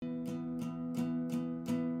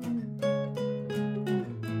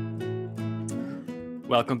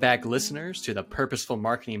Welcome back, listeners, to the Purposeful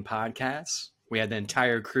Marketing Podcast. We have the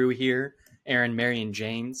entire crew here, Aaron, Mary, and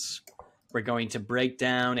James. We're going to break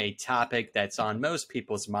down a topic that's on most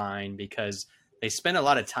people's mind because they spend a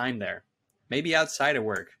lot of time there, maybe outside of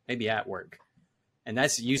work, maybe at work, and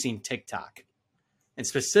that's using TikTok. And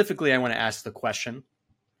specifically, I want to ask the question,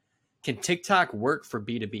 can TikTok work for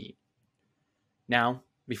B2B? Now,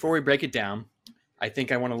 before we break it down, I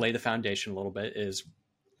think I want to lay the foundation a little bit is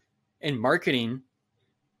in marketing,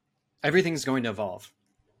 everything's going to evolve.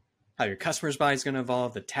 How your customers buy is going to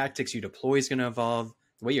evolve. The tactics you deploy is going to evolve.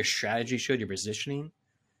 The way your strategy should, your positioning,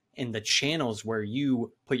 and the channels where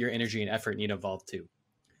you put your energy and effort need to evolve too.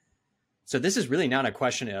 So this is really not a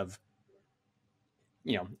question of,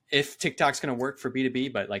 if TikTok's going to work for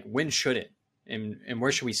B2B, but like when should it? And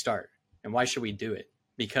where should we start? And why should we do it?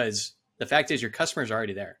 Because the fact is your customers are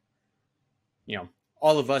already there.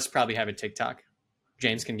 All of us probably have a TikTok.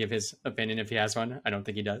 James can give his opinion if he has one. I don't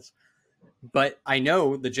think he does. But I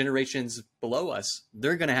know the generations below us,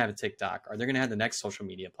 they're going to have a TikTok or they're going to have the next social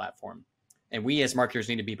media platform. And we as marketers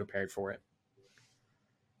need to be prepared for it.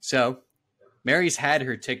 So Mary's had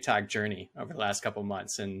her TikTok journey over the last couple of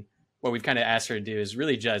months. And what we've kind of asked her to do is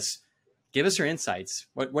really just give us her insights.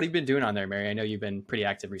 What have you been doing on there, Mary? I know you've been pretty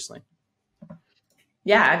active recently.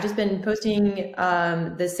 Yeah, I've just been posting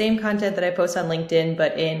the same content that I post on LinkedIn,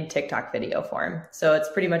 but in TikTok video form. So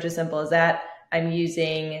it's pretty much as simple as that. I'm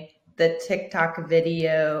using the TikTok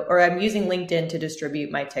video, or I'm using LinkedIn to distribute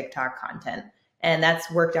my TikTok content. And that's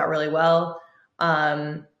worked out really well.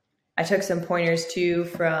 I took some pointers too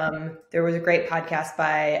there was a great podcast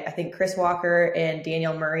by, I think, Chris Walker and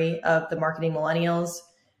Daniel Murray of the Marketing Millennials,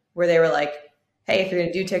 where they were like, hey, if you're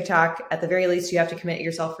going to do TikTok, at the very least, you have to commit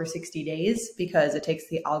yourself for 60 days because it takes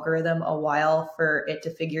the algorithm a while for it to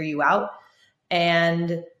figure you out.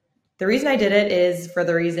 And the reason I did it is for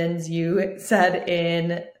the reasons you said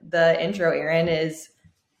in the intro, Aaron, is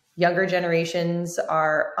younger generations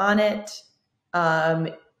are on it.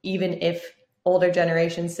 Even if older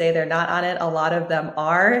generations say they're not on it, a lot of them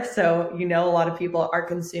are. So, a lot of people are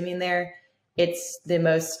consuming there. It's the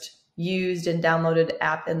most used and downloaded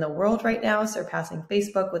app in the world right now, surpassing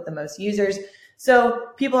Facebook with the most users. So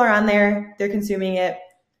people are on there, they're consuming it.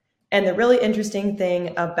 And the really interesting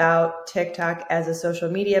thing about TikTok as a social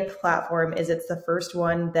media platform is it's the first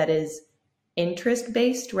one that is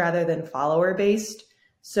interest-based rather than follower-based.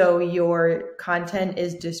 So your content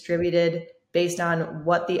is distributed based on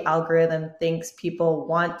what the algorithm thinks people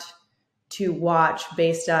want to watch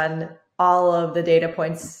based on all of the data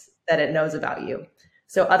points that it knows about you.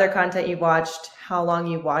 So other content you watched, how long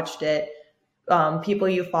you watched it, people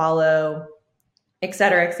you follow, et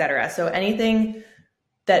cetera, et cetera. So anything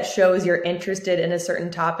that shows you're interested in a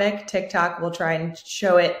certain topic, TikTok will try and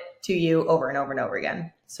show it to you over and over and over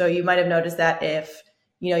again. So you might have noticed that if,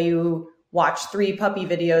 you watch 3 puppy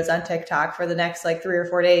videos on TikTok for the next 3 or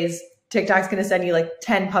 4 days, TikTok's going to send you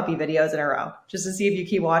 10 puppy videos in a row just to see if you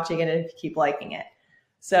keep watching it and if you keep liking it.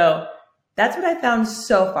 So that's what I found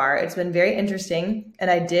so far. It's been very interesting.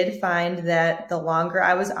 And I did find that the longer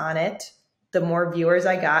I was on it, the more viewers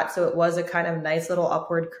I got. So it was a kind of nice little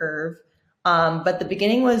upward curve. But the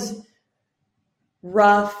beginning was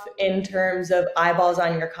rough in terms of eyeballs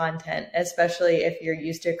on your content, especially if you're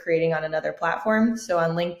used to creating on another platform. So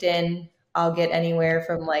on LinkedIn, I'll get anywhere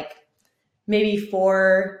from maybe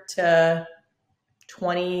 4 to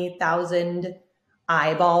 20,000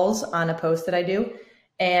 eyeballs on a post that I do.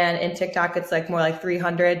 And in TikTok, it's more like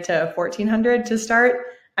 300 to 1,400 to start.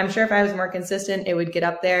 I'm sure if I was more consistent, it would get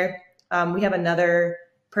up there. We have another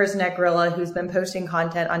person at Gorilla who's been posting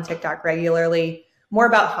content on TikTok regularly, more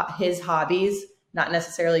about his hobbies, not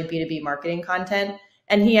necessarily B2B marketing content.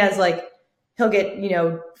 And he has he'll get,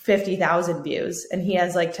 50,000 views and he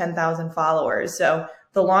has 10,000 followers. So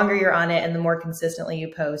the longer you're on it and the more consistently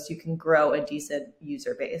you post, you can grow a decent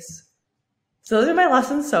user base. So those are my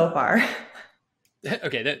lessons so far.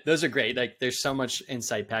 Okay, those are great. There's so much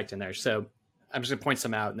insight packed in there. So I'm just gonna point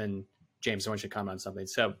some out, and then James, I want you to comment on something.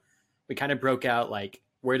 So we kind of broke out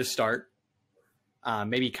where to start,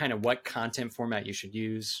 maybe kind of what content format you should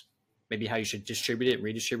use, maybe how you should distribute it,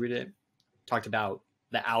 redistribute it. Talked about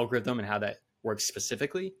the algorithm and how that works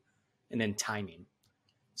specifically, and then timing.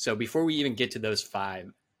 So before we even get to those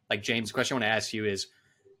 5, James, the question I want to ask you is,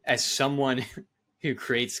 as someone who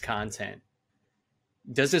creates content,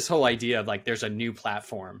 does this whole idea of there's a new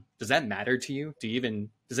platform, does that matter to you? Does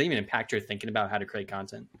that even impact your thinking about how to create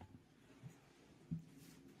content?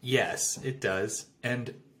 Yes, it does.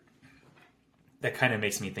 And that kind of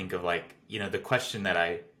makes me think of the question that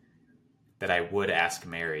I would ask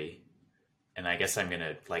Mary, and I guess I'm going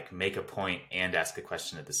to make a point and ask a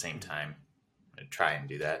question at the same time. to try and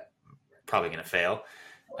do that. Probably going to fail.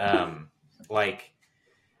 Like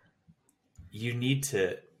you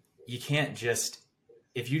can't just,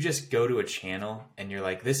 if you just go to a channel and you're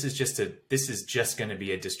like, this is just going to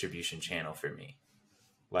be a distribution channel for me.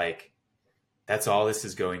 Like that's all this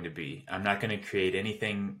is going to be. I'm not going to create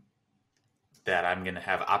anything that I'm going to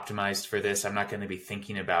have optimized for this. I'm not going to be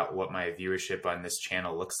thinking about what my viewership on this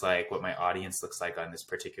channel looks like, what my audience looks like on this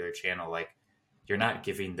particular channel. Like you're not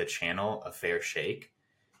giving the channel a fair shake.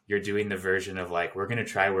 You're doing the version of like, we're going to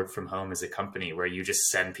try work from home as a company where you just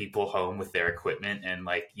send people home with their equipment and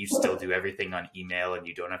like you still do everything on email and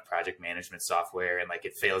you don't have project management software and like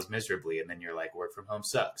it fails miserably. And then you're like, work from home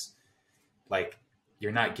sucks. Like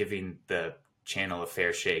you're not giving the channel a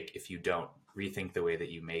fair shake if you don't rethink the way that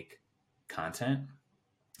you make content.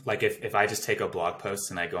 Like if I just take a blog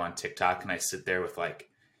post and I go on TikTok and I sit there with like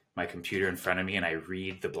my computer in front of me and I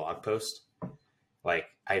read the blog post, like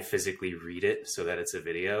I physically read it so that it's a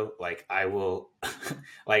video, like I will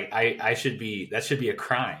like that should be a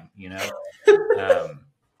crime, you know?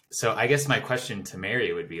 So I guess my question to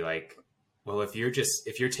Mary would be like, well, if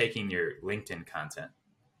you're taking your LinkedIn content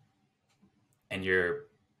and you're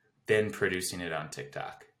then producing it on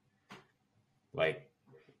TikTok, like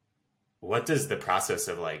what does the process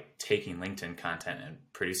of like taking LinkedIn content and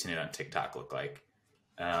producing it on TikTok look like?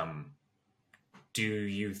 Do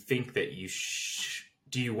you think that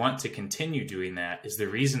do you want to continue doing that? Is the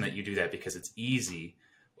reason that you do that because it's easy,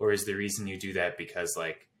 or is the reason you do that because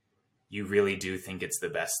like you really do think it's the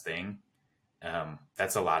best thing?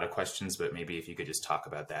 That's a lot of questions, but maybe if you could just talk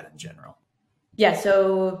about that in general. Yeah,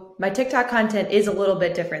 so my TikTok content is a little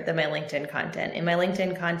bit different than my LinkedIn content. In my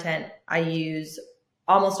LinkedIn content, I use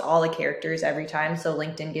almost all the characters every time. So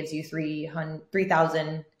LinkedIn gives you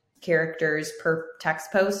 3,000 characters per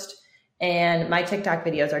text post. And my TikTok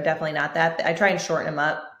videos are definitely not that. I try and shorten them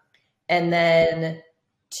up. And then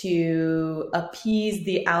to appease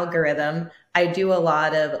the algorithm, I do a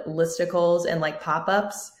lot of listicles and like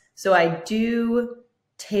pop-ups. So I do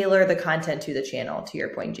tailor the content to the channel, to your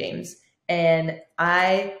point, James. And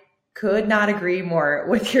I could not agree more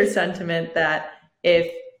with your sentiment that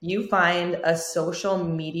if you find a social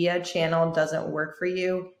media channel doesn't work for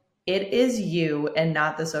you, it is you and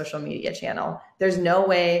not the social media channel. There's no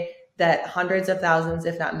way that hundreds of thousands,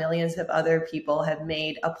 if not millions of other people have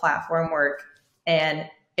made a platform work and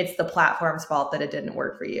it's the platform's fault that it didn't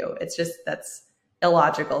work for you. It's just, that's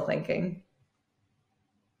illogical thinking.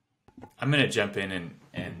 I'm going to jump in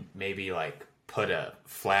and maybe like put a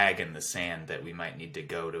flag in the sand that we might need to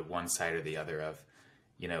go to one side or the other of,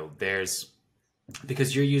 you know,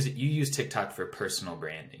 because you use TikTok for personal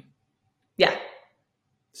branding. Yeah.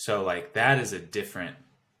 So like that is a different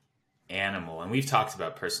animal. And we've talked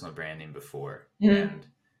about personal branding before. Mm-hmm.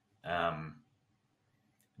 And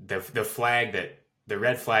the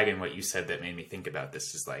red flag in what you said that made me think about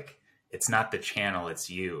this is like, it's not the channel, it's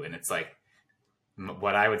you. And it's like,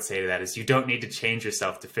 what I would say to that is you don't need to change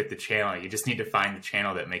yourself to fit the channel. You just need to find the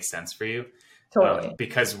channel that makes sense for you. Totally.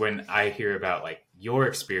 Because when I hear about like your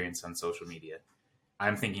experience on social media,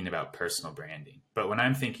 I'm thinking about personal branding. But when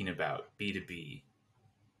I'm thinking about B2B,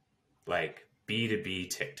 like B2B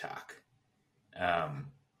TikTok,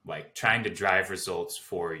 like trying to drive results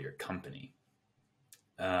for your company,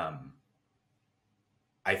 I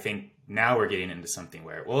think now we're getting into something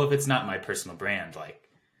where, well, if it's not my personal brand, like,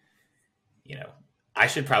 you know, I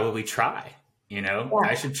should probably try, you know, yeah.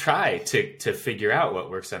 I should try to figure out what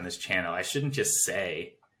works on this channel. I shouldn't just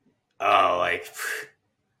say, oh, like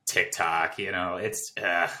TikTok, you know, it's,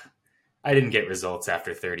 I didn't get results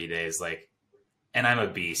after 30 days. Like, and I'm a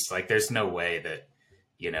beast. Like, there's no way that,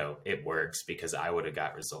 you know, it works because I would have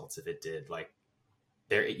got results if it did. Like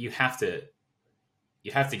you have to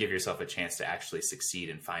give yourself a chance to actually succeed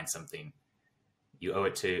and find something. You owe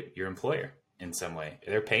it to your employer in some way.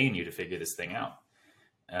 They're paying you to figure this thing out.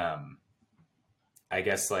 I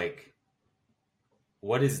guess like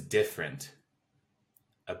what is different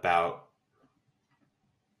about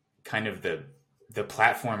kind of the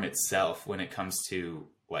platform itself when it comes to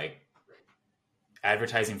like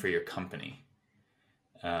advertising for your company,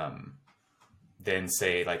 than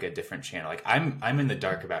say like a different channel. Like I'm in the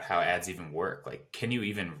dark about how ads even work. Like, can you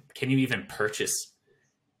even purchase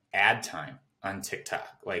ad time on TikTok?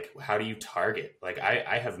 Like, how do you target? Like,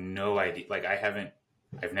 I have no idea. Like,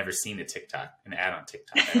 I've never seen an ad on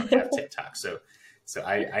TikTok. I don't have TikTok. So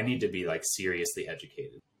I need to be like seriously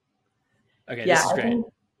educated. Okay. Yeah, this is great.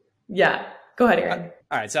 Yeah. Go ahead, Aaron.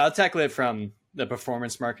 All right. So I'll tackle it from the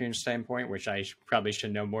performance marketing standpoint, which I probably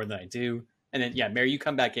should know more than I do. And then, yeah, Mary, you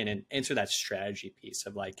come back in and answer that strategy piece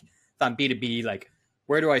of like, if I'm B2B, like,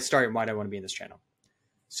 where do I start and why do I want to be in this channel?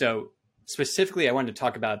 So specifically, I wanted to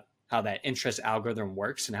talk about how that interest algorithm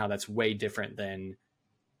works and how that's way different than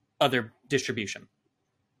other distribution.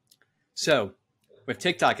 So with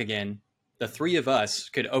TikTok again, the three of us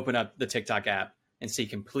could open up the TikTok app and see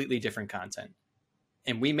completely different content.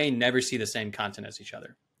 And we may never see the same content as each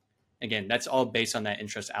other. Again, that's all based on that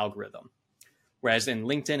interest algorithm. Whereas in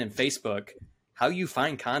LinkedIn and Facebook, how you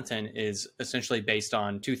find content is essentially based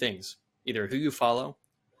on two things: either who you follow,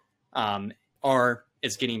 or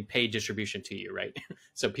it's getting paid distribution to you, right?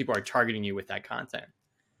 So people are targeting you with that content.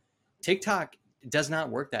 TikTok does not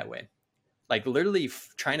work that way. Like literally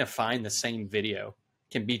trying to find the same video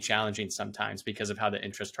can be challenging sometimes because of how the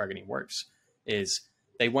interest targeting works. Is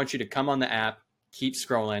they want you to come on the app, keep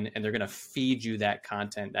scrolling, and they're going to feed you that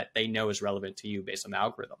content that they know is relevant to you based on the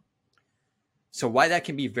algorithm. So why that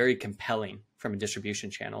can be very compelling from a distribution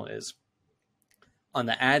channel is on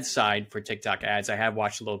the ad side for TikTok ads, I have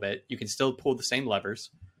watched a little bit. You can still pull the same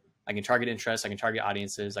levers. I can target interests. I can target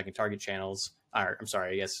audiences. I can target channels. Or I'm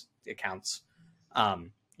sorry, I guess accounts.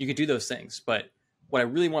 You can do those things. But what I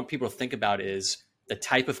really want people to think about is the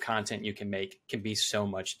type of content you can make can be so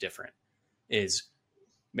much different. Is,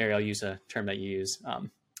 Mary, I'll use a term that you use.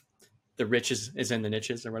 The rich is in the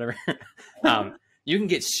niches or whatever. You can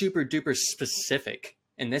get super duper specific.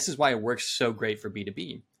 And this is why it works so great for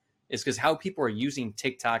B2B. Is because how people are using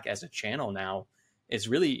TikTok as a channel now is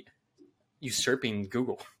really usurping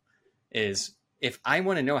Google. Is if I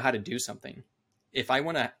want to know how to do something, if I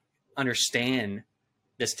want to understand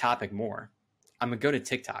this topic more, I'm going to go to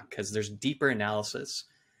TikTok because there's deeper analysis.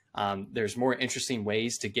 There's more interesting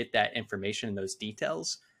ways to get that information and those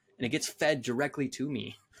details, and it gets fed directly to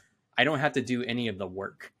me. I don't have to do any of the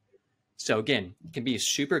work. So again, it can be a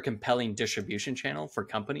super compelling distribution channel for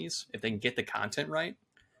companies if they can get the content right,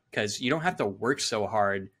 because you don't have to work so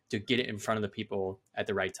hard to get it in front of the people at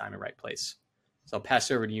the right time and right place. So I'll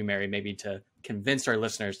pass it over to you, Mary, maybe to convince our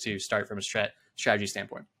listeners to start from a strategy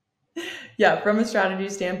standpoint. Yeah, from a strategy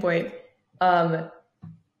standpoint,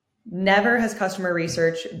 never has customer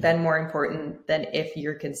research been more important than if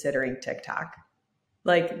you're considering TikTok.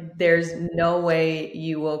 Like, there's no way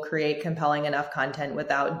you will create compelling enough content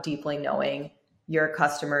without deeply knowing your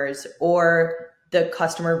customers or the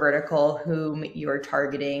customer vertical whom you're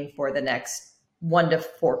targeting for the next 1 to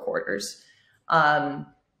 4 quarters.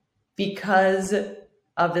 Because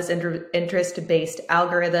of this interest-based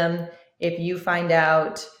algorithm, if you find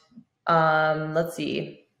out, let's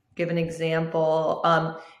see, give an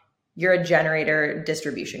example. You're a generator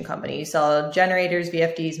distribution company. You sell generators,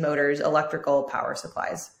 VFDs, motors, electrical power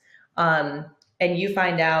supplies. And you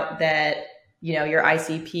find out that, your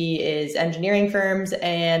ICP is engineering firms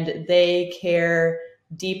and they care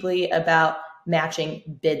deeply about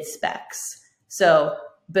matching bid specs. So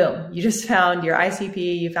boom, you just found your ICP,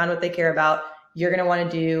 you found what they care about. You're going to want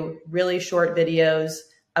to do really short videos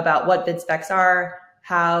about what bid specs are,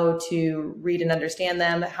 how to read and understand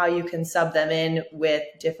them, how you can sub them in with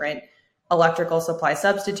different electrical supply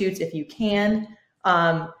substitutes if you can,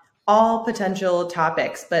 all potential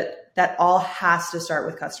topics, but that all has to start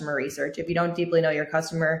with customer research. If you don't deeply know your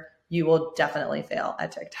customer, you will definitely fail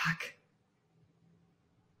at TikTok.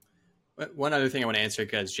 One other thing I want to answer,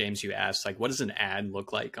 because James, you asked, like, what does an ad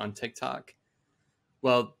look like on TikTok?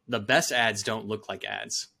 Well, the best ads don't look like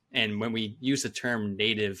ads. And when we use the term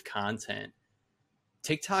native content,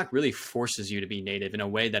 TikTok really forces you to be native in a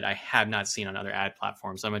way that I have not seen on other ad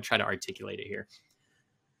platforms. I'm going to try to articulate it here.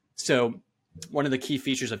 So one of the key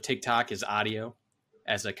features of TikTok is audio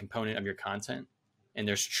as a component of your content. And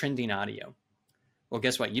there's trending audio. Well,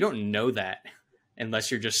 guess what? You don't know that unless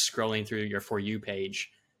you're just scrolling through your For You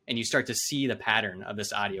page and you start to see the pattern of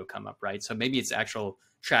this audio come up, right? So maybe it's actual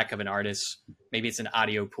track of an artist. Maybe it's an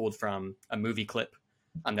audio pulled from a movie clip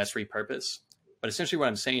that's repurposed. But essentially what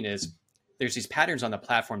I'm saying is there's these patterns on the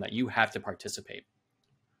platform that you have to participate.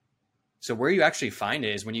 So where you actually find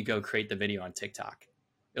it is when you go create the video on TikTok.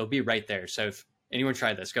 It'll be right there. So if anyone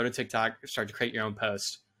tried this, go to TikTok, start to create your own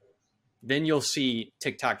post. Then you'll see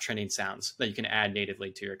TikTok trending sounds that you can add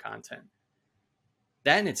natively to your content.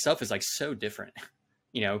 That in itself is like so different,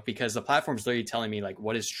 because the platform's literally telling me like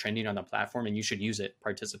what is trending on the platform and you should use it,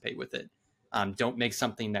 participate with it. Don't make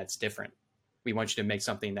something that's different. We want you to make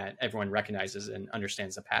something that everyone recognizes and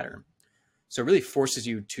understands the pattern. So it really forces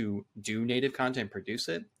you to do native content, produce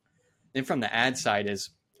it. Then from the ad side is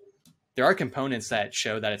there are components that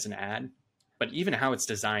show that it's an ad, but even how it's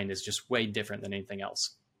designed is just way different than anything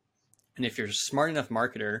else. And if you're a smart enough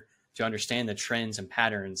marketer to understand the trends and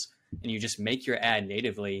patterns and you just make your ad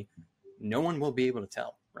natively, no one will be able to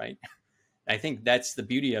tell, right? I think that's the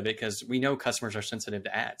beauty of it because we know customers are sensitive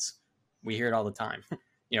to ads. We hear it all the time.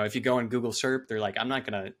 You know, if you go on Google SERP, they're like, I'm not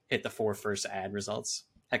going to hit the 4 first ad results.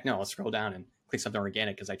 Heck no, I'll scroll down and click something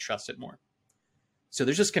organic because I trust it more. So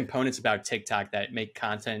there's just components about TikTok that make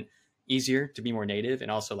content easier to be more native, and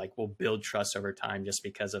also like will build trust over time just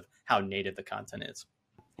because of how native the content is.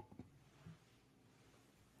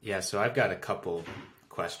 Yeah, so I've got a couple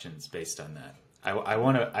questions based on that. I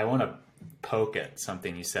want to poke at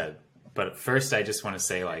something you said, but first I just want to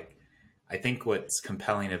say, like, I think what's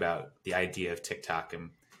compelling about the idea of TikTok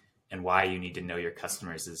and why you need to know your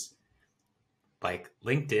customers is, like,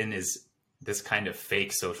 LinkedIn is this kind of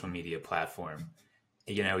fake social media platform.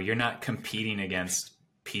 You know, you're not competing against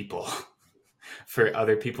people for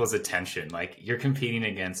other people's attention. Like, you're competing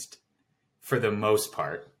against, for the most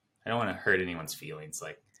part, I don't want to hurt anyone's feelings.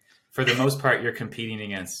 Like, for the most part, you're competing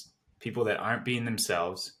against people that aren't being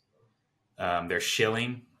themselves. They're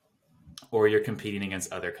shilling, or you're competing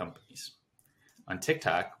against other companies. On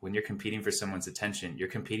TikTok, when you're competing for someone's attention, you're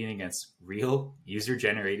competing against real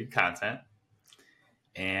user-generated content,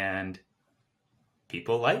 and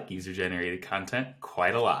people like user-generated content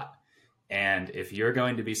quite a lot. And if you're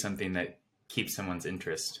going to be something that keeps someone's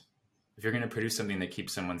interest, if you're going to produce something that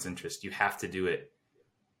keeps someone's interest, you have to do it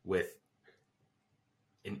with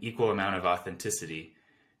an equal amount of authenticity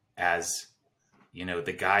as, you know,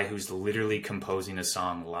 the guy who's literally composing a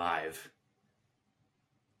song live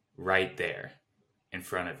right there in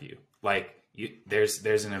front of you. Like,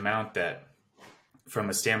 there's an amount that, from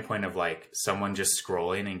a standpoint of like someone just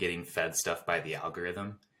scrolling and getting fed stuff by the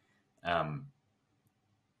algorithm,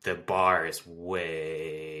 the bar is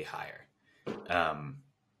way higher.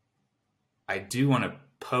 I do want to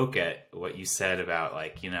poke at what you said about,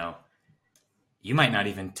 like, you know, you might not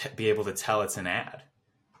even be able to tell it's an ad.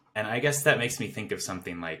 And I guess that makes me think of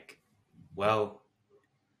something like, well,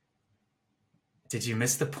 did you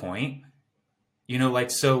miss the point? You know,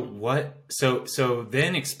 like, so what, so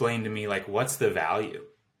then explain to me, like, what's the value?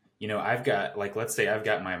 You know, I've got, like, let's say I've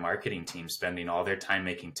got my marketing team spending all their time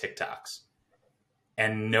making TikToks,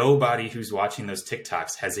 and nobody who's watching those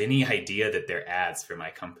TikToks has any idea that they're ads for my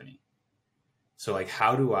company. So, like,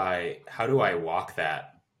 how do I walk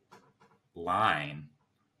that line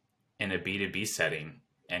in a B2B setting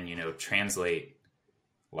and, you know, translate,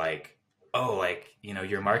 like, oh, like, you know,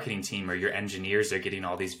 your marketing team or your engineers are getting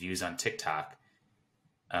all these views on TikTok.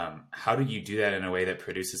 How do you do that in a way that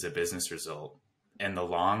produces a business result in the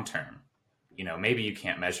long term? You know, maybe you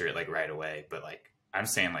can't measure it like right away, but, like, I'm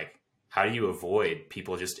saying, like, how do you avoid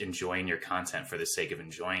people just enjoying your content for the sake of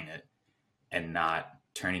enjoying it and not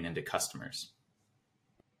turning into customers?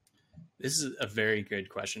 This is a very good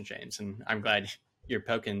question, James. And I'm glad you're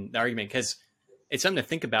poking the argument, because it's something to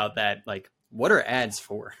think about, that, like, what are ads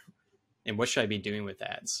for? And what should I be doing with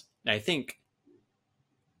ads? And I think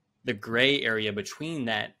the gray area between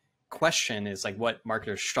that question is, like, what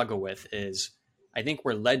marketers struggle with is, I think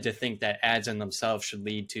we're led to think that ads in themselves should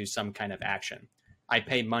lead to some kind of action. I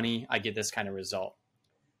pay money, I get this kind of result.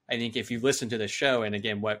 I think if you listen to the show, and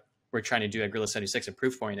again, what we're trying to do at Gorilla 76 at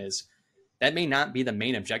Proof Point is, that may not be the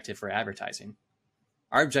main objective for advertising.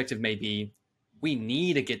 Our objective may be, we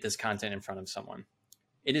need to get this content in front of someone.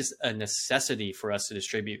 It is a necessity for us to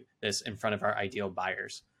distribute this in front of our ideal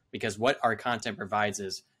buyers, because what our content provides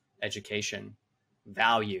is education,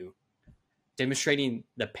 value, demonstrating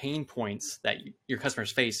the pain points that your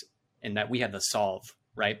customers face and that we have to solve,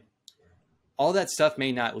 right? All that stuff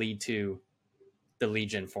may not lead to the lead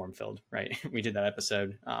gen form filled, right? We did that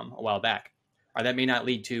episode a while back. Or that may not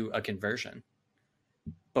lead to a conversion.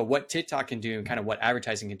 But what TikTok can do, and kind of what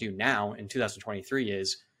advertising can do now in 2023,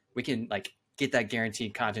 is we can, like, get that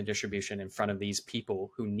guaranteed content distribution in front of these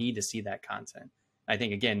people who need to see that content. I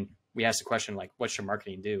think, again, we asked the question, like, what should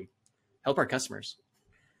marketing do? Help our customers.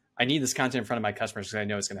 I need this content in front of my customers because I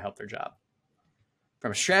know it's going to help their job.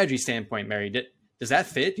 From a strategy standpoint, Mary, does that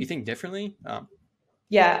fit? Do you think differently?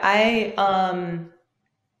 Yeah, I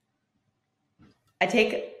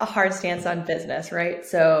take a hard stance on business, right?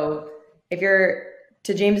 So if you're,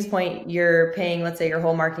 to James's point, you're paying, let's say, your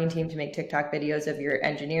whole marketing team to make TikTok videos of your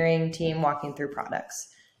engineering team walking through products.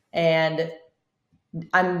 And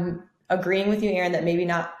I'm agreeing with you, Aaron, that maybe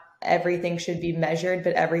not everything should be measured,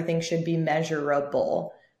 but everything should be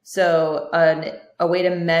measurable. So a way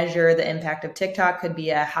to measure the impact of TikTok could be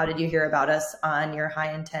how did you hear about us on your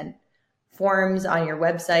high intent forms on your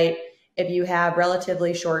website? If you have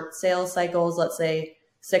relatively short sales cycles, let's say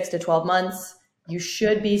 6 to 12 months, you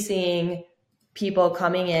should be seeing people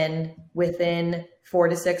coming in within 4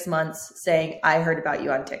 to 6 months saying, I heard about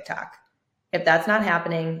you on TikTok. If that's not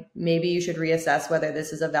happening, maybe you should reassess whether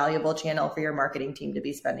this is a valuable channel for your marketing team to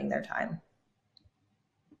be spending their time.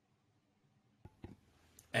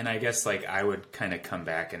 And I guess like I would kind of come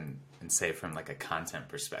back and say from like a content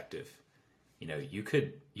perspective, you know,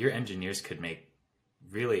 your engineers could make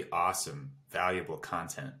really awesome, valuable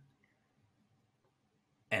content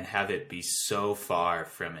and have it be so far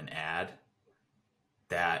from an ad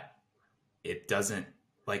that it doesn't,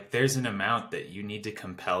 like, there's an amount that you need to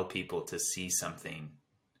compel people to see something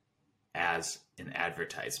as an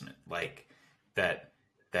advertisement, like that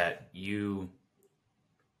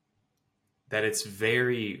it's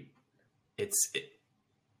very,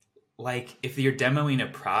 like if you're demoing a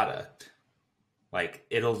product, like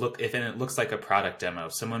it'll look, if it looks like a product demo,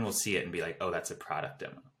 someone will see it and be like, oh, that's a product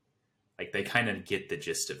demo. Like they kind of get the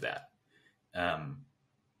gist of that.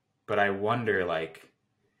 But I wonder, like,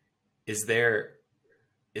 is there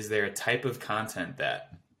a type of content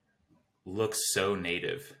that looks so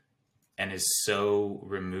native and is so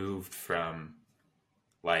removed from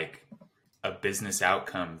like a business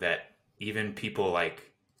outcome that even people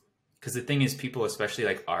like, because the thing is, people, especially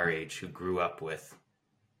like our age, who grew up with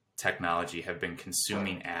technology, have been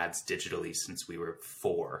consuming ads digitally since we were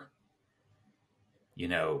 4. You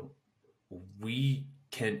know, we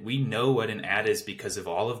know what an ad is because of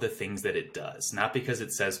all of the things that it does, not because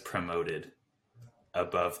it says promoted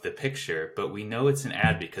above the picture, but we know it's an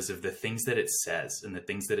ad because of the things that it says and the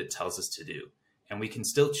things that it tells us to do. And we can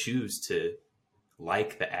still choose to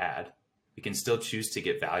like the ad. We can still choose to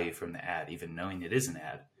get value from the ad, even knowing it is an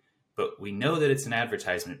ad. But we know that it's an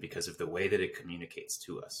advertisement because of the way that it communicates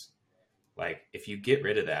to us. Like, if you get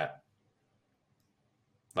rid of that,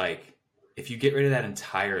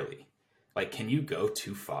 entirely, like, can you go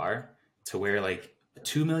too far to where like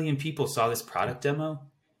 2 million people saw this product demo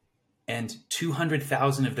and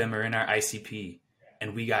 200,000 of them are in our ICP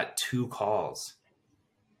and we got 2 calls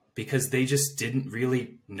because they just didn't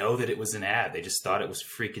really know that it was an ad. They just thought it was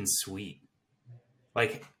freaking sweet.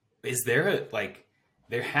 Like, is there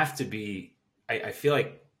there have to be, I feel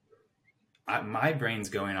like my brain's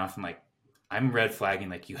going off and like, I'm red flagging,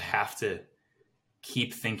 like you have to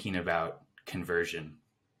keep thinking about conversion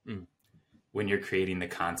when you're creating the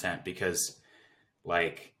content, because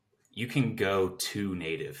like you can go too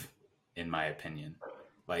native, in my opinion,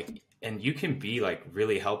 like, and you can be like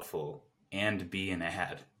really helpful and be an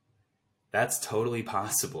ad. That's totally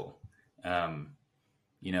possible.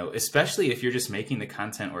 You know, especially if you're just making the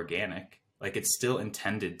content organic, like it's still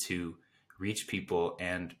intended to reach people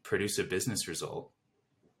and produce a business result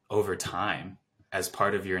over time as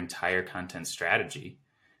part of your entire content strategy.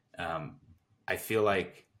 I feel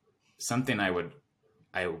like something I would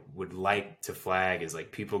like to flag is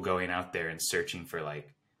like people going out there and searching for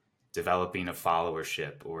like developing a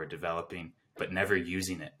followership or developing, but never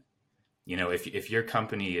using it. You know, if your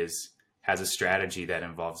company has a strategy that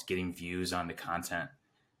involves getting views on the content,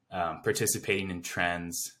 participating in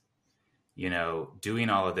trends, you know, doing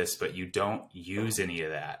all of this, but you don't use any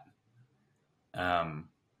of that,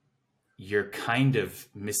 you're kind of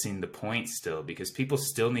missing the point still, because people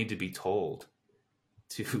still need to be told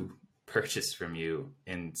to purchase from you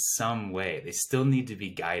in some way. They still need to be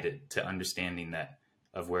guided to understanding that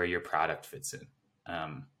of where your product fits in.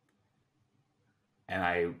 And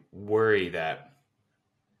I worry that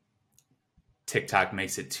TikTok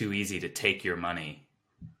makes it too easy to take your money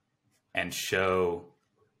and show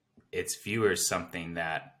its viewers something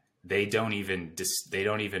that they don't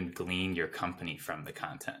even glean your company from the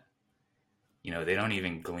content. You know, they don't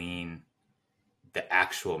even glean the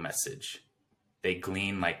actual message. They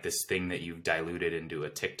glean like this thing that you've diluted into a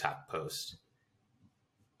TikTok post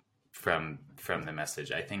from the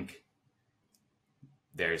message. I think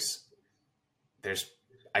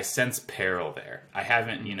I sense peril there. I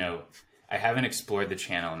haven't explored the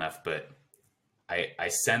channel enough, but I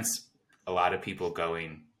sense a lot of people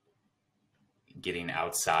getting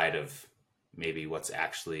outside of maybe what's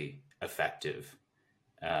actually effective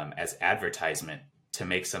as advertisement to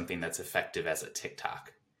make something that's effective as a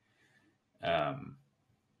TikTok.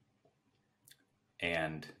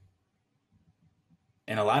 And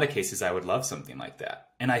in a lot of cases, I would love something like that.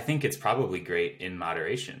 And I think it's probably great in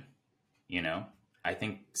moderation. You know, I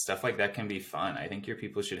think stuff like that can be fun. I think your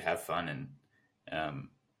people should have fun, and,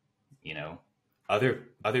 you know,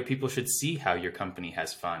 other people should see how your company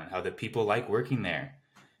has fun and how the people like working there.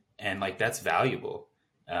 And like, that's valuable.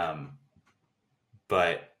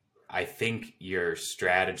 But I think your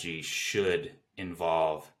strategy should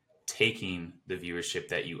involve taking the viewership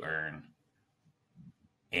that you earn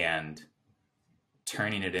and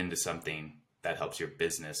turning it into something that helps your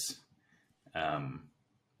business.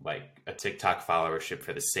 Like a TikTok followership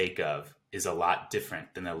for the sake of is a lot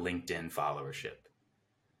different than a LinkedIn followership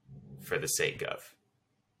for the sake of.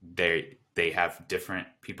 they have different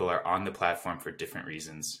people are on the platform for different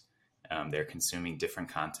reasons. They're consuming different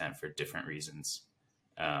content for different reasons.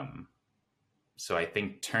 So I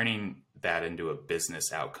think turning that into a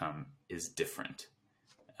business outcome is different.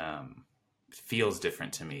 Feels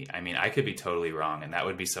different to me. I mean, I could be totally wrong, and that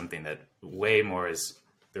would be something that way more is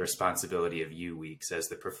the responsibility of you, Weeks, as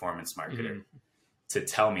the performance marketer, to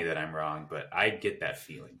tell me that I'm wrong. But I get that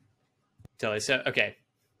feeling. Totally. So, okay,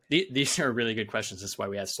 these are really good questions. That's why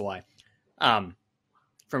we asked why. From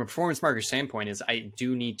a performance marketer standpoint, is I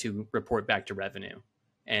do need to report back to revenue,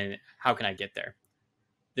 and how can I get there?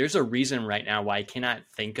 There's a reason right now why I cannot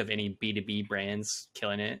think of any B2B brands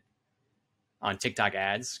killing it on TikTok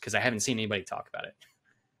ads, because I haven't seen anybody talk about it.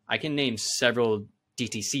 I can name several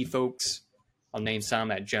DTC folks. I'll name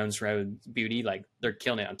some at Jones Road Beauty. Like, they're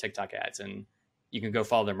killing it on TikTok ads, and you can go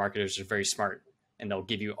follow their marketers. They're very smart, and they'll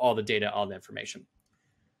give you all the data, all the information.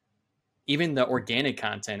 Even the organic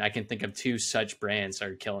content, I can think of 2 such brands that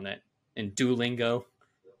are killing it, in Duolingo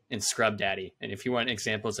and Scrub Daddy. And if you want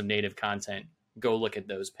examples of native content, go look at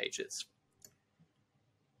those pages.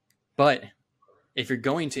 But if you're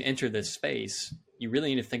going to enter this space, you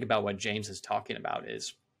really need to think about what James is talking about.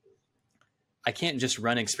 Is I can't just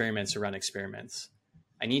run experiments to run experiments.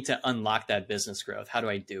 I need to unlock that business growth. How do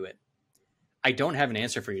I do it? I don't have an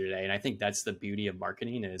answer for you today. And I think that's the beauty of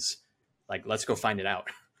marketing, is like, let's go find it out.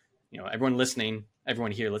 Everyone listening,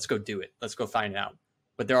 everyone here, let's go do it. Let's go find it out.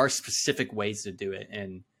 But there are specific ways to do it.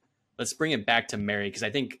 And let's bring it back to Mary, because I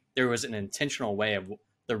think there was an intentional way of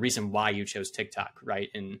the reason why you chose TikTok, right?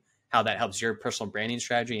 And how that helps your personal branding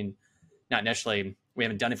strategy. And not necessarily, we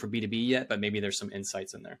haven't done it for B2B yet, but maybe there's some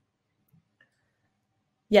insights in there.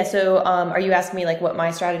 Yeah. So are you asking me like what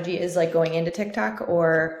my strategy is like going into TikTok,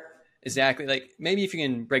 or? Exactly. Like, maybe if you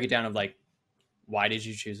can break it down of like, why did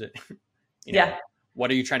you choose it? Yeah. What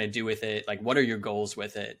are you trying to do with it? Like, what are your goals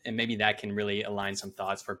with it? And maybe that can really align some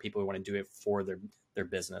thoughts for people who want to do it for their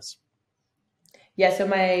business. Yeah. So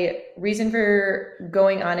my reason for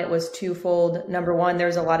going on it was twofold. Number one, there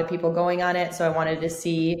was a lot of people going on it. So I wanted to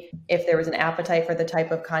see if there was an appetite for the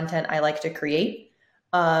type of content I like to create.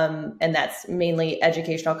 And that's mainly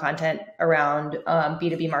educational content around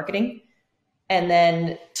B2B marketing. And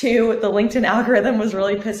then 2, the LinkedIn algorithm was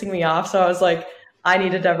really pissing me off. So I was like, I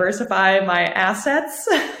need to diversify my assets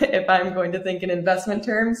if I'm going to think in investment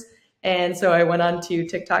terms. And so I went on to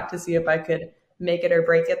TikTok to see if I could make it or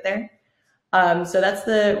break it there. So that's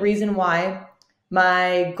the reason why.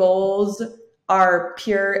 My goals are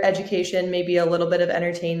pure education, maybe a little bit of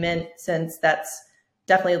entertainment, since that's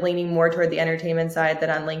definitely leaning more toward the entertainment side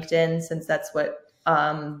than on LinkedIn, since that's what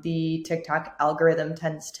the TikTok algorithm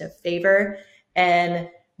tends to favor. And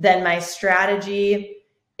then my strategy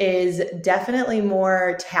is definitely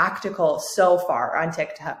more tactical so far on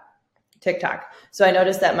TikTok. So I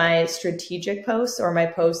noticed that my strategic posts, or my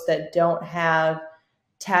posts that don't have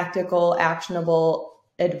tactical, actionable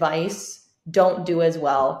advice, don't do as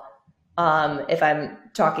well if I'm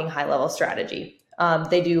talking high level strategy.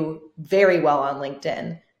 They do very well on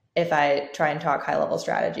LinkedIn if I try and talk high level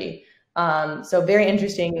strategy. So very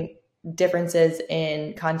interesting differences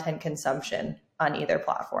in content consumption on either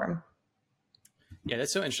platform. Yeah,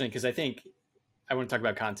 that's so interesting, because I think I want to talk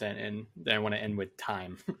about content, and then I want to end with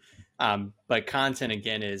time. But content,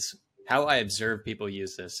 again, is how I observe people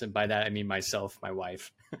use this. And by that, I mean myself, my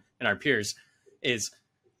wife, and our peers, is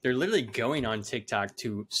they're literally going on TikTok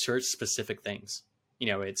to search specific things.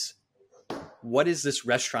 It's, what is this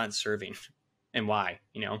restaurant serving and why,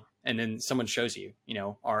 and then someone shows you,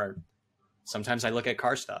 or sometimes I look at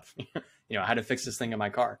car stuff, how to fix this thing in my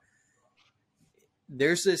car.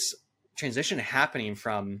 There's this transition happening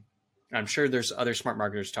from, I'm sure there's other smart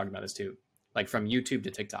marketers talking about this too, like from YouTube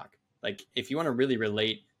to TikTok. Like, if you want to really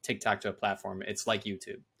relate TikTok to a platform, it's like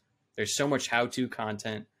YouTube. There's so much how-to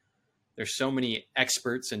content. There's so many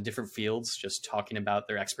experts in different fields just talking about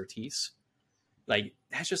their expertise. Like,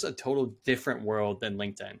 that's just a total different world than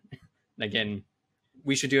LinkedIn. And again,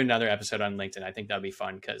 we should do another episode on LinkedIn. I think that'd be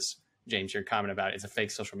fun, because James, your comment about it's a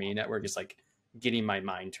fake social media network is like getting my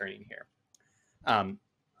mind turning here.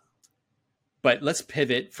 But let's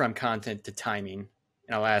pivot from content to timing.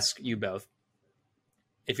 And I'll ask you both,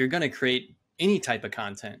 if you're going to create any type of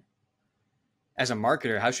content as a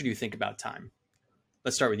marketer, how should you think about time?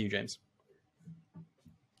 Let's start with you, James.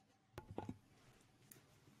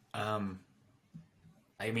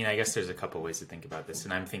 I guess there's a couple ways to think about this,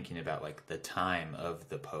 and I'm thinking about like the time of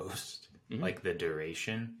the post, like the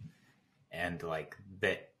duration, and like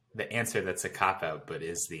the answer that's a cop out, but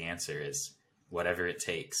is the answer is whatever it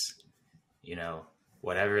takes,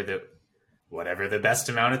 whatever the best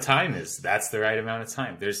amount of time is, that's the right amount of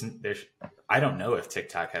time. I don't know if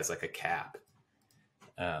TikTok has like a cap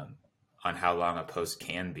on how long a post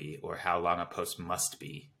can be or how long a post must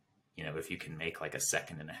be, if you can make like a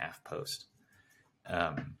 1.5-second post.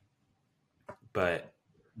 But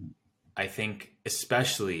I think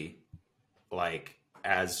especially like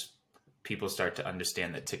as people start to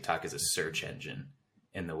understand that TikTok is a search engine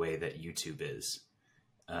in the way that YouTube is,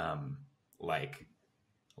 like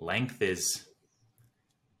length is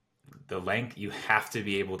the length. You have to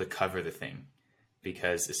be able to cover the thing,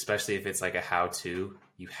 because especially if it's like a how-to,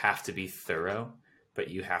 you have to be thorough, but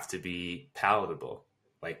you have to be palatable.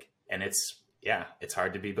 And it's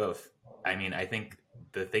hard to be both. I mean, I think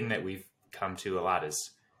the thing that we've come to a lot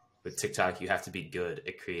is with TikTok, you have to be good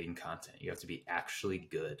at creating content. You have to be actually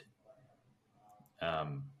good.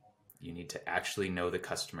 You need to actually know the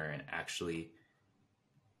customer and actually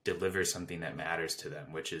deliver something that matters to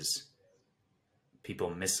them, which is people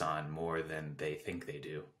miss on more than they think they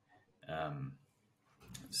do.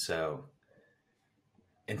 So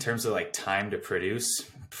in terms of like time to produce,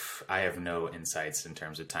 I have no insights in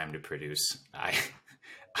terms of time to produce. I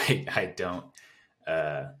don't,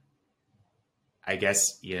 I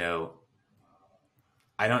guess,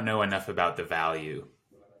 I don't know enough about the value.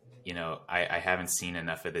 I haven't seen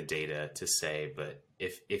enough of the data to say, but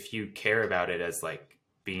if you care about it as like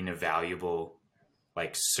being a valuable,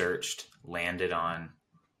 like searched, landed on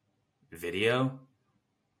video,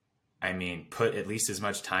 I mean, put at least as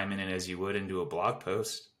much time in it as you would into a blog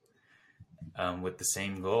post, with the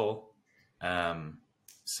same goal.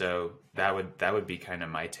 So that would be kind of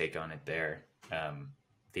my take on it there.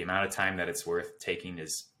 The amount of time that it's worth taking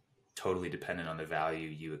is totally dependent on the value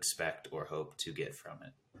you expect or hope to get from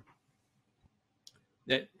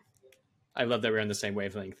it. I love that we're on the same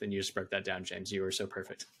wavelength, and you just broke that down, James. You were so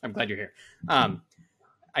perfect. I'm glad you're here.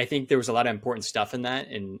 I think there was a lot of important stuff in that.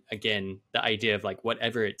 And again, the idea of like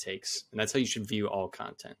whatever it takes, and that's how you should view all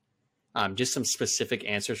content. Just some specific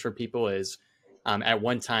answers for people is, at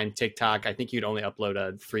one time, TikTok, I think you'd only upload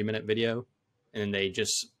a 3-minute video, and then they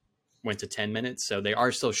just went to 10 minutes. So they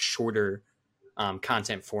are still shorter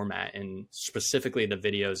content format, and specifically the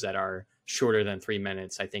videos that are shorter than 3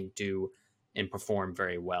 minutes, I think do and perform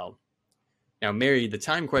very well. Now, Mary, the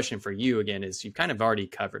time question for you again is, you've kind of already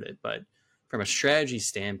covered it, but from a strategy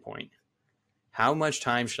standpoint, how much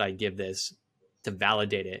time should I give this to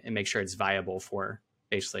validate it and make sure it's viable for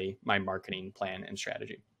basically my marketing plan and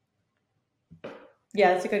strategy?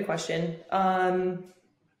 Yeah, that's a good question. I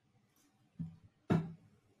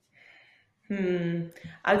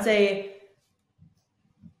would say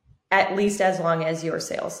at least as long as your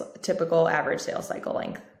typical average sales cycle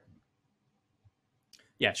length.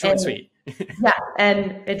 Yeah, short and sweet. Yeah,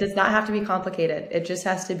 and it does not have to be complicated. It just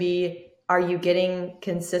has to be, are you getting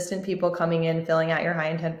consistent people coming in, filling out your high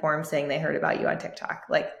intent form saying they heard about you on TikTok?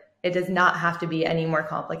 Like, it does not have to be any more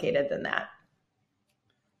complicated than that.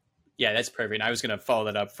 Yeah, that's perfect. And I was going to follow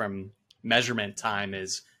that up from measurement time.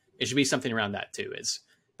 Is it should be something around that too. Is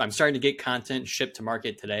if I'm starting to get content shipped to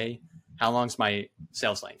market today, how long's my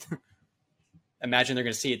sales length? Imagine they're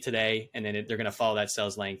going to see it today, and then they're going to follow that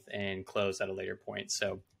sales length and close at a later point.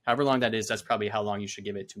 So however long that is, that's probably how long you should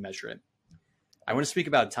give it to measure it. I want to speak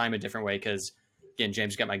about time a different way because, again,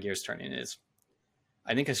 James got my gears turning. Is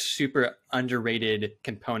I think a super underrated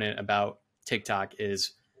component about TikTok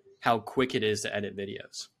is how quick it is to edit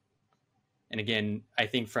videos. And again, I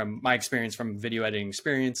think from my experience, from video editing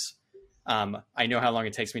experience, I know how long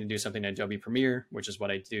it takes me to do something in Adobe Premiere, which is what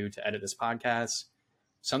I do to edit this podcast.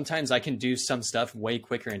 Sometimes I can do some stuff way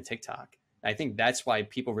quicker in TikTok. I think that's why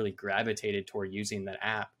people really gravitated toward using that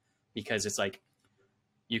app, because it's like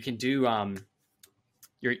you can do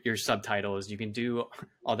your subtitles, you can do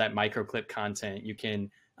all that micro clip content, you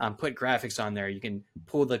can put graphics on there, you can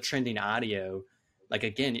pull the trending audio. Like,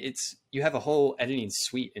 again, you have a whole editing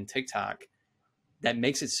suite in TikTok that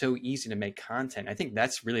makes it so easy to make content. I think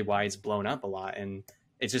that's really why it's blown up a lot. And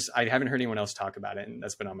it's just, I haven't heard anyone else talk about it, and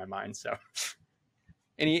that's been on my mind. So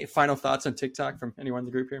any final thoughts on TikTok from anyone in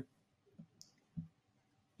the group here?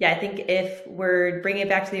 Yeah, I think if we're bringing it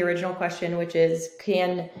back to the original question, which is,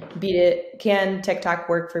 can TikTok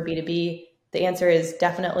work for B2B? The answer is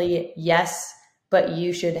definitely yes, but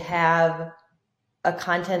you should have a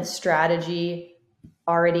content strategy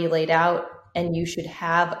already laid out, and you should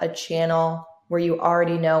have a channel where you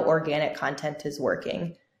already know organic content is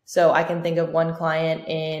working. So I can think of one client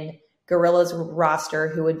in Gorilla's roster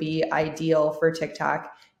who would be ideal for TikTok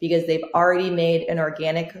because they've already made an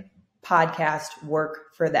organic podcast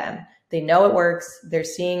work for them. They know it works. They're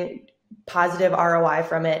seeing positive ROI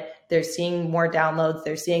from it. They're seeing more downloads.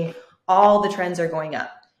 They're seeing all the trends are going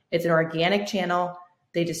up. It's an organic channel.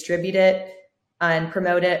 They distribute it and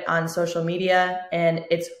promote it on social media, and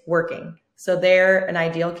it's working. So they're an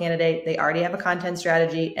ideal candidate. They already have a content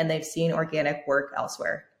strategy and they've seen organic work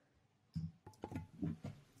elsewhere.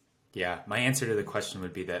 Yeah, my answer to the question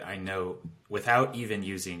would be that I know without even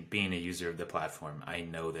being a user of the platform, I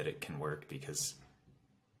know that it can work because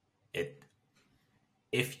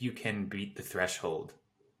if you can beat the threshold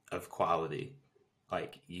of quality,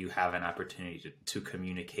 like you have an opportunity to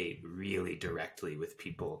communicate really directly with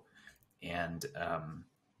people and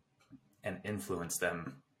influence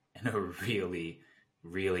them in a really,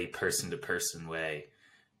 really person-to-person way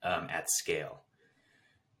at scale.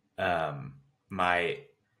 My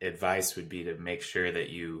advice would be to make sure that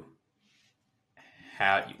you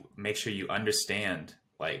understand,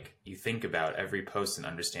 like you think about every post and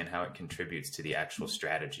understand how it contributes to the actual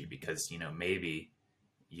strategy, because, maybe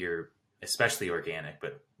you're especially organic,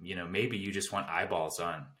 but maybe you just want eyeballs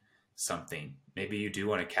on something. Maybe you do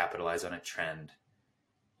want to capitalize on a trend,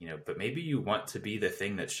 but maybe you want to be the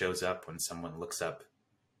thing that shows up when someone looks up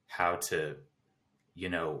how to,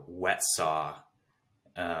 wet saw,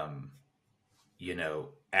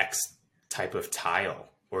 X type of tile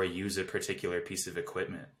or use a particular piece of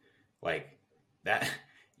equipment like that.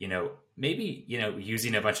 Maybe,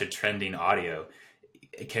 using a bunch of trending audio,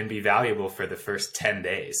 it can be valuable for the first 10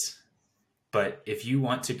 days. But if you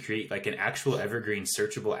want to create like an actual evergreen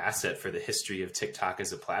searchable asset for the history of TikTok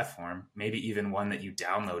as a platform, maybe even one that you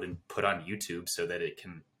download and put on YouTube so that it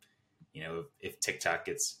can, if TikTok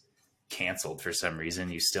gets canceled for some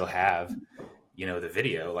reason, you still have, the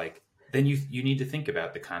video, like, then you need to think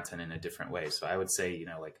about the content in a different way. So I would say,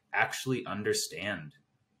 actually understand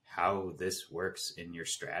how this works in your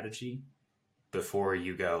strategy before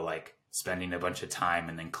you go like spending a bunch of time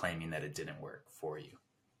and then claiming that it didn't work for you.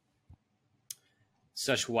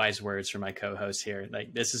 Such wise words from my co-host here.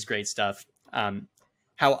 Like, this is great stuff.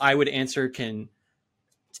 How I would answer, can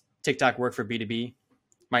TikTok work for B2B?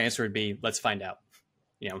 My answer would be, let's find out.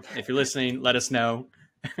 If you're listening, let us know.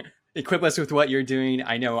 Equip us with what you're doing.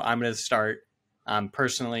 I know I'm going to start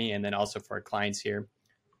personally, and then also for our clients here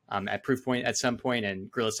at Proofpoint at some point, and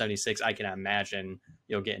Gorilla 76, I can imagine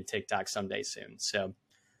you'll get in TikTok someday soon. So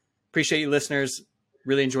appreciate you listeners.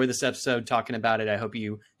 Really enjoyed this episode talking about it. I hope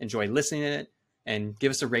you enjoy listening to it, and give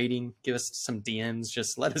us a rating, give us some DMs.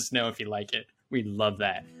 Just let us know if you like it. We'd love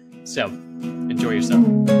that. So enjoy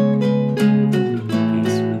yourself.